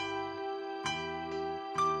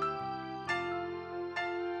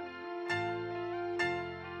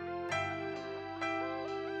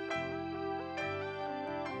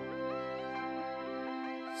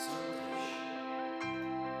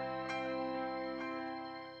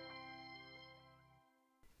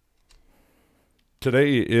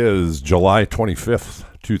Today is July 25th,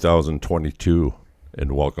 2022,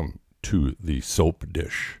 and welcome to the Soap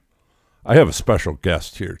Dish. I have a special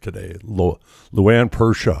guest here today, Luann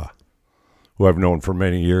Pershaw, who I've known for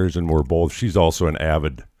many years, and she's also an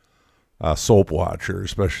avid soap watcher,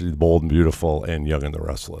 especially Bold and Beautiful and Young and the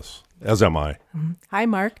Restless, as am I. Hi,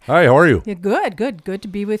 Mark. Hi, how are you? Yeah, good to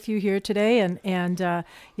be with you here today. And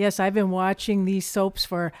yes, I've been watching these soaps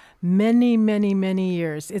for many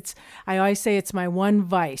years. I always say it's my one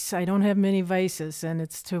vice. I don't have many vices, and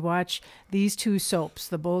it's to watch these two soaps,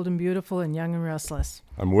 The Bold and Beautiful and Young and Restless.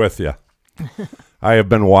 I'm with you. I have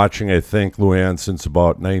been watching, I think, Luann, since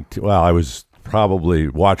about I was probably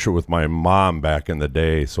watch it with my mom back in the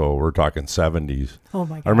day, so we're talking 70s. Oh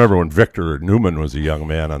my God. I remember when Victor Newman was a young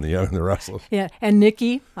man on The Young and the Restless. Yeah, and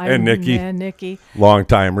Nikki. Nikki. Long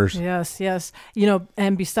timers. Yes. You know,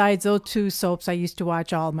 and besides those two soaps, I used to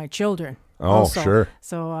watch All My Children. Oh, also. Sure.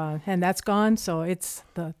 So, and that's gone, so it's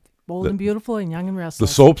The Bold and Beautiful and Young and The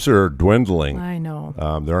Restless. soaps are dwindling. I know.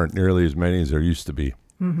 There aren't nearly as many as there used to be.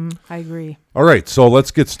 I agree. All right, so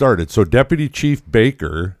let's get started. So Deputy Chief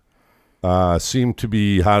Baker seemed to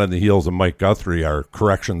be hot on the heels of Mike Guthrie, our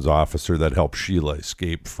corrections officer that helped Sheila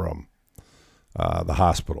escape from the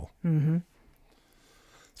hospital. Mm-hmm.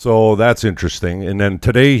 So that's interesting. And then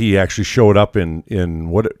today he actually showed up in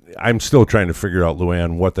what I'm still trying to figure out,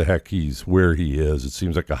 Luann, what the heck where he is. It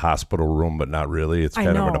seems like a hospital room, but not really. It's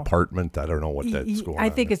kind of an apartment. I don't know what that's going on.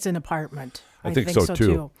 I think it's an apartment. I think so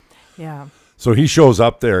too. Yeah. So he shows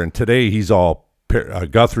up there, and today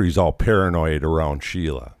Guthrie's all paranoid around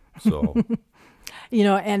Sheila. So, you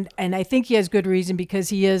know, and I think he has good reason, because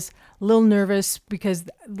he is a little nervous because,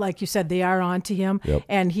 like you said, they are on to him. Yep.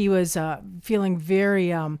 And he was feeling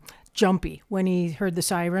very jumpy when he heard the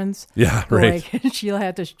sirens. Yeah, right. Sheila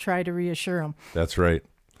had to try to reassure him. That's right.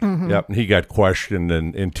 Mm-hmm. Yep. And he got questioned.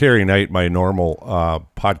 And Terry Knight, my normal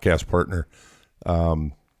podcast partner,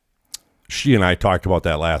 she and I talked about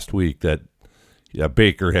that last week, that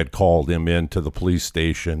Baker had called him into the police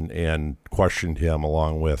station and questioned him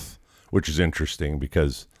which is interesting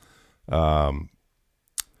because,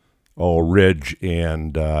 Ridge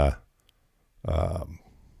and, who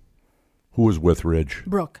was with Ridge?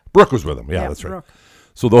 Brooke was with him. Yeah, that's right. Brooke.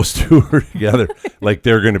 So those two were together, like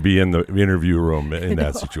they're going to be in the interview room in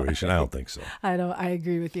that situation. I don't think so. I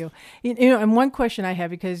agree with you. You know, and one question I have,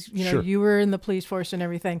 because, Sure. You were in the police force and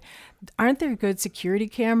everything, aren't there good security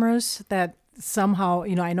cameras that somehow,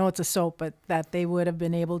 I know it's a soap, but that they would have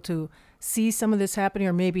been able to see some of this happening,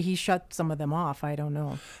 or maybe he shut some of them off? I don't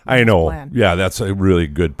know. I know. Yeah, that's a really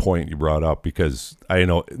good point you brought up, because I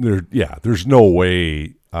know there's no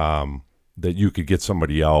way that you could get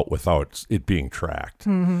somebody out without it being tracked.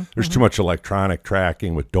 Mm-hmm, there's too much electronic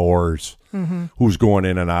tracking with doors, who's going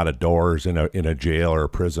in and out of doors in a jail or a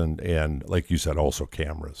prison, and like you said, also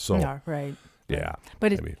cameras. So yeah, right. Yeah,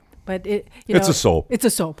 but it's a soap. It's a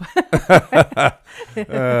soap.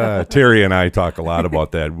 Terry and I talk a lot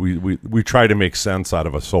about that. We try to make sense out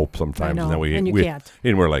of a soap sometimes, I know, and you can't.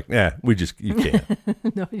 And we're like, you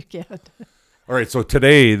can't. No, you can't. All right, so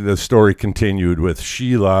today the story continued with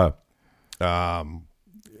Sheila,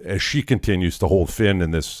 as she continues to hold Finn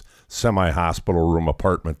in this semi-hospital room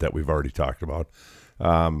apartment that we've already talked about.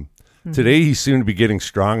 Today he seemed to be getting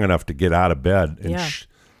strong enough to get out of bed, and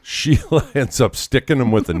Sheila ends up sticking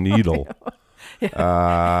him with a needle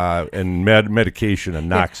and medication, and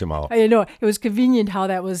knocks him out. I know. It was convenient how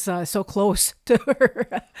that was so close to her.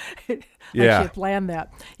 She had planned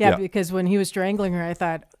that. Yeah, because when he was strangling her, I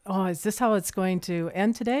thought, oh, is this how it's going to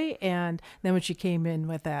end today? And then when she came in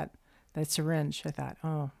with that syringe, I thought,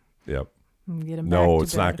 oh. Yep. Get him no, back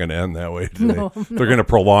it's to not bed. going to end that way today. No. They're going to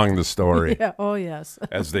prolong the story. Yeah. Oh, yes.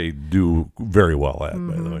 As they do very well at,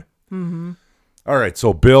 by the way. Mm-hmm. All right,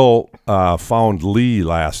 so Bill found Lee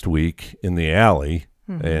last week in the alley,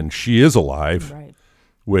 and she is alive, Right.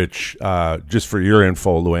 which, just for your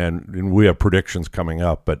info, Luann, and we have predictions coming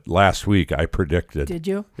up, but last week I predicted. Did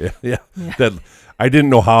you? Yeah. That I didn't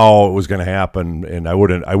know how it was going to happen, and I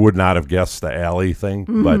would not have guessed the alley thing,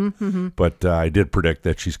 but I did predict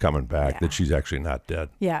that she's coming back, that she's actually not dead.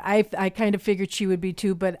 Yeah, I kind of figured she would be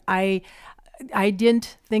too, but I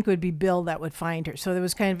didn't think it would be Bill that would find her. So it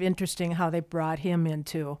was kind of interesting how they brought him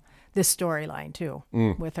into this storyline too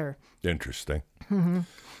with her. Interesting. Mm-hmm.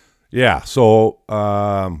 Yeah. So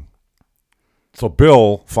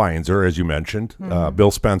Bill finds her, as you mentioned.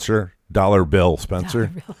 Bill Spencer, Dollar Bill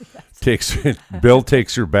Spencer, takes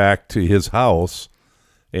her back to his house,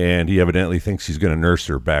 and he evidently thinks he's going to nurse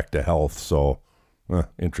her back to health. So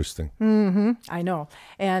interesting. Mm-hmm. I know,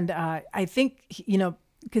 and I think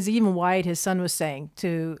because even Wyatt, his son, was saying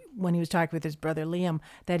to when he was talking with his brother Liam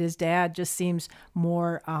that his dad just seems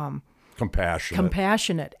more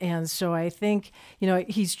compassionate. And so I think,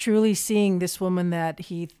 he's truly seeing this woman that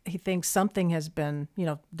he thinks something has been,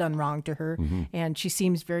 done wrong to her. And she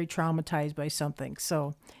seems very traumatized by something.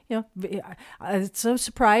 So, it's so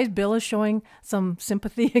surprised Bill is showing some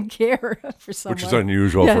sympathy and care for someone. Which is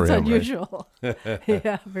unusual for him. It's unusual.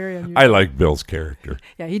 Yeah, very unusual. I like Bill's character.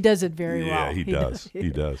 Yeah, he does it very well. Yeah, he does. He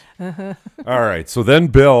does. All right. So then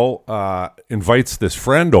Bill invites this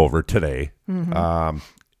friend over today.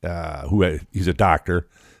 He's a doctor,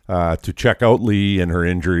 to check out Lee and her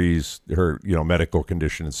injuries, her medical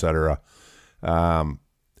condition, etc. And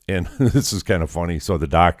this is kind of funny. So the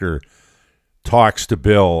doctor talks to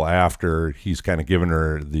Bill after he's kind of given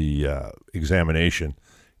her the examination,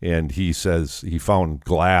 and he says he found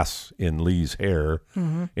glass in Lee's hair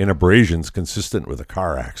and abrasions consistent with a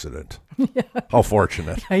car accident. Yeah. How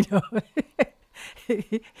fortunate! I know.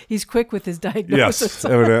 He's quick with his diagnosis. Yes,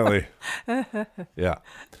 evidently. Yeah.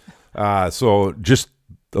 So just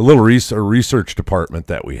a little research department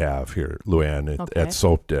that we have here, Luann, at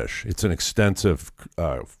Soap Dish. It's an extensive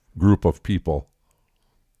group of people.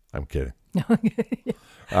 I'm kidding.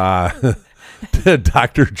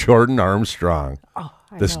 Dr. Jordan Armstrong,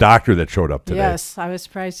 this doctor that showed up today. Yes, I was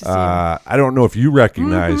surprised to see him. I don't know if you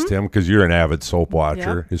recognized him because you're an avid soap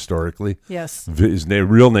watcher historically. Yes. His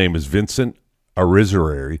real name is Vincent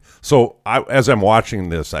Arizarari. So as I'm watching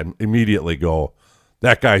this, I immediately go,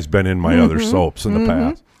 that guy's been in my other soaps in the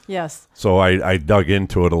past. Yes. So I dug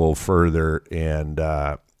into it a little further, and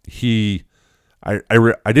I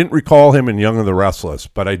didn't recall him in Young and the Restless,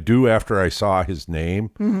 but I do after I saw his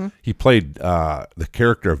name. He played the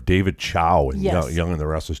character of David Chow in Young and the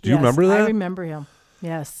Restless. Do you remember that? I remember him.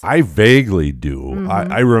 Yes. I vaguely do.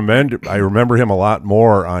 I remember him a lot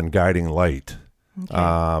more on Guiding Light.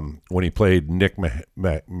 Okay. When he played Nick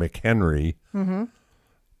McHenry.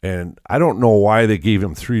 And I don't know why they gave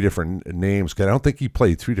him three different names, because I don't think he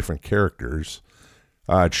played three different characters.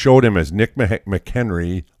 It showed him as Nick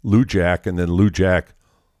McHenry, Lou Jack, and then Lou Jack,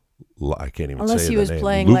 I can't even Unless say he the was name.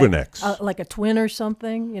 playing like a twin or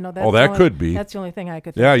something. That could be. That's the only thing I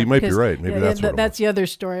could think Yeah, of. you might be right. Maybe that's the other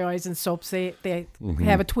story always in soaps. They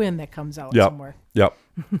have a twin that comes out somewhere. Yep.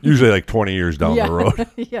 Usually like 20 years down the road.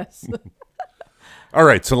 Yes. All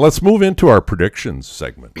right, so let's move into our predictions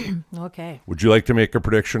segment. Okay. Would you like to make a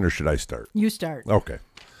prediction, or should I start? You start. Okay.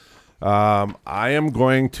 I am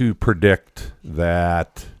going to predict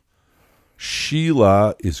that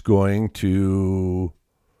Sheila is going to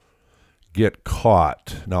get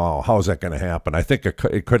caught. Now, how is that going to happen? I think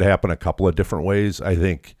it could happen a couple of different ways. I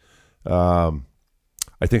think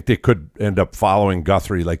they could end up following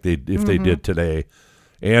Guthrie like they did today,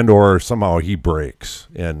 and or somehow he breaks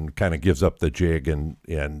and kind of gives up the jig and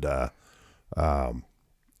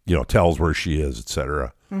tells where she is,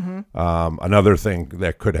 etc. Another thing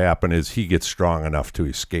that could happen is he gets strong enough to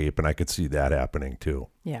escape, and I could see that happening too.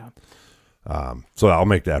 Yeah. So I'll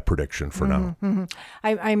make that prediction for now.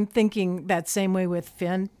 I'm thinking that same way with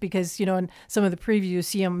Finn, because in some of the previews you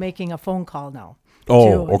see him making a phone call now.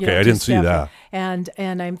 Okay. I didn't see that. And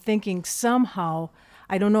I'm thinking somehow,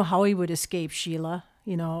 I don't know how he would escape Sheila,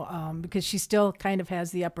 because she still kind of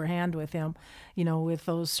has the upper hand with him, with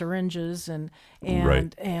those syringes and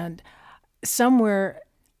somewhere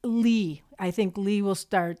I think Lee will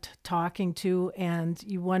start talking to, and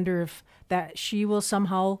you wonder if that she will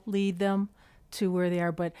somehow lead them to where they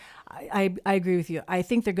are. But I agree with you. I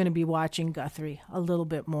think they're going to be watching Guthrie a little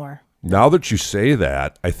bit more. Now that you say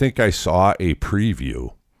that, I think I saw a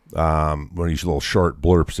preview, one of these little short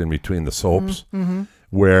blurps in between the soaps,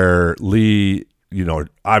 where Lee,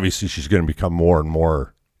 obviously she's going to become more and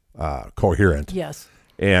more coherent. Yes.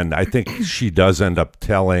 And I think she does end up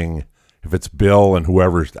telling, if it's Bill and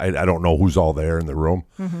whoever, I don't know who's all there in the room,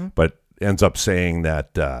 but ends up saying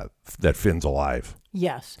that Finn's alive.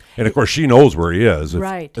 Yes. And of course she knows where he is.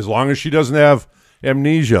 Right. As long as she doesn't have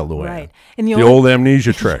amnesia, Luann. Right. And the old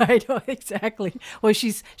amnesia trick. I know, exactly. Well,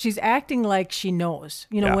 she's acting like she knows.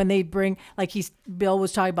 When they bring, like Bill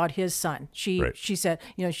was talking about his son. She said,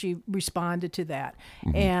 she responded to that.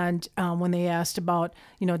 And when they asked about,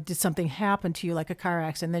 did something happen to you, like a car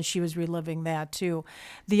accident, then she was reliving that too.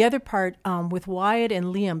 The other part with Wyatt and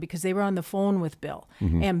Liam, because they were on the phone with Bill,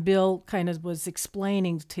 and Bill kind of was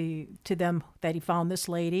explaining to them that he found this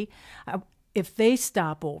lady. If they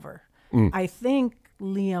stop over, I think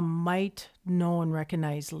Liam might know and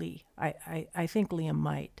recognize Lee. I think Liam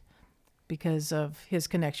might, because of his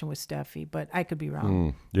connection with Steffi, but I could be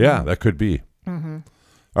wrong. Yeah, that could be. All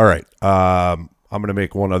right. I'm going to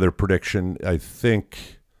make one other prediction. I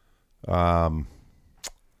think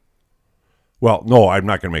Well, no, I'm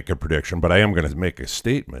not going to make a prediction, but I am going to make a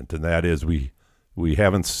statement, and that is we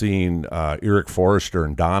haven't seen Eric Forrester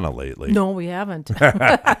and Donna lately. No, we haven't.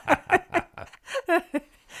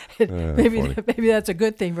 Maybe that's a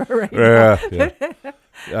good thing, right?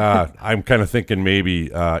 Yeah. I'm kind of thinking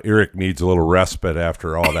maybe Eric needs a little respite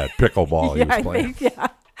after all that pickleball he was playing.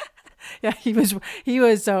 Yeah, he was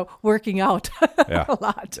working out a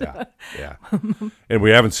lot. Yeah. And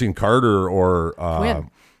we haven't seen Carter or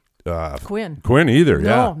Quinn either.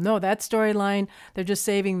 No, that storyline, they're just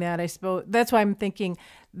saving that, I suppose. That's why I'm thinking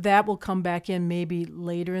that will come back in maybe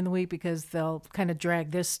later in the week, because they'll kind of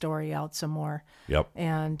drag this story out some more. Yep.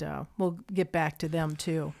 And we'll get back to them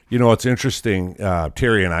too. You know, it's interesting.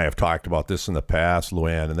 Terry and I have talked about this in the past,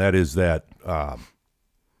 Luann, and that is that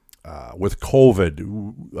with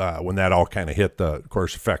COVID, when that all kind of hit, of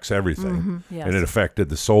course, affects everything. Yes. And it affected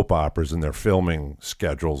the soap operas and their filming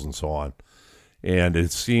schedules and so on. And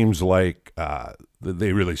it seems like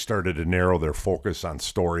they really started to narrow their focus on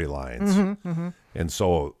storylines.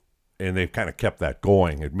 And they've kind of kept that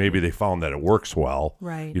going. And maybe they found that it works well.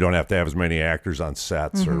 Right. You don't have to have as many actors on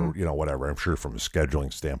sets or, whatever. I'm sure from a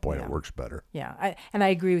scheduling standpoint, it works better. Yeah. I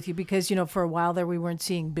agree with you, because, for a while there, we weren't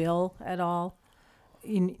seeing Bill at all.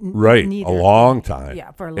 Right. Neither. A long time.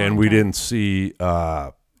 Yeah, for a long time. And we didn't see,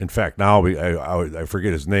 in fact, now I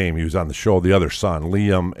forget his name. He was on the show, the other son,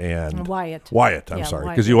 Liam and Wyatt. I'm sorry,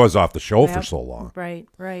 because he was off the show for so long. Right.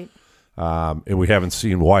 And we haven't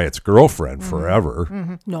seen Wyatt's girlfriend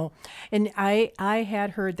forever. No. And I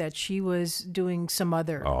had heard that she was doing some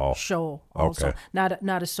other show also. Okay.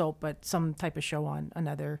 Not a soap, but some type of show on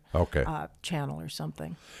another channel or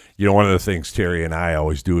something. One of the things Terry and I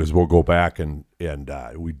always do is we'll go back and we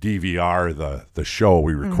DVR the show.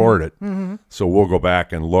 We record it. So we'll go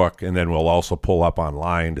back and look, and then we'll also pull up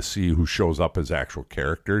online to see who shows up as actual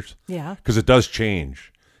characters. Yeah. Because it does change.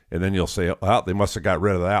 And then you'll say, well, they must have got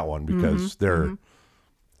rid of that one because they're,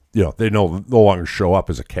 they no longer show up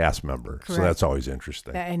as a cast member. Correct. So that's always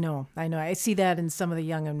interesting. I know. I see that in some of the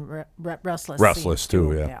Young and Restless. Restless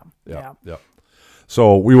too, Yeah.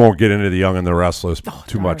 So we won't get into the Young and the Restless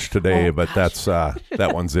too much today, but that's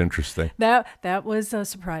that one's interesting. That was a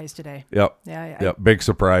surprise today. Yep. Yeah. Big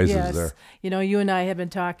surprises yes. there. You and I had been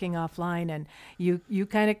talking offline, and you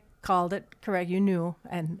kind of called it correct. You knew,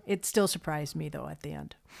 and it still surprised me though at the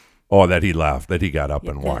end. Oh, that he left, that he got up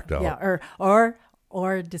and walked out. Yeah,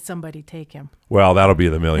 or did somebody take him? Well, that'll be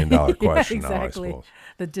the $1 million question exactly. now, I suppose.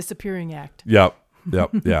 The disappearing act. Yep.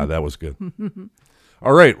 Yeah, that was good.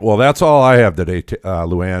 All right. Well, that's all I have today,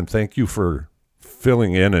 Luann. Thank you for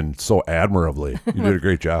filling in and so admirably. You did a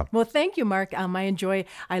great job. Well, thank you, Mark.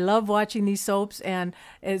 I love watching these soaps, and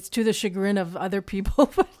it's to the chagrin of other people.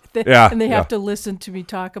 And they have to listen to me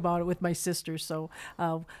talk about it with my sister. So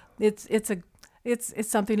it's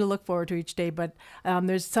something to look forward to each day. But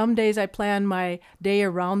there's some days I plan my day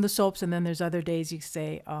around the soaps, and then there's other days you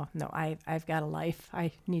say, oh, no, I've got a life.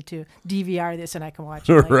 I need to DVR this, and I can watch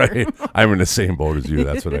it later. Right. I'm in the same boat as you.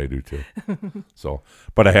 That's what I do, too. So,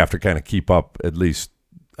 but I have to kind of keep up at least.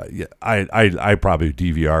 I probably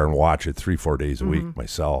DVR and watch it 3-4 days a week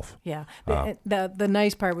myself. Yeah. The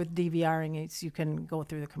nice part with DVRing is you can go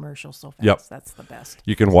through the commercials so fast. Yep. That's the best.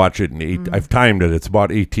 You can watch it in I've timed it. It's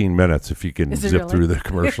about 18 minutes if you can zip through the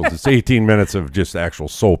commercials. It's 18 minutes of just actual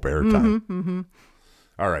soap airtime.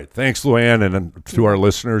 All right. Thanks, Luann. And to our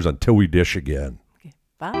listeners, until we dish again. Okay.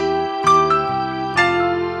 Bye.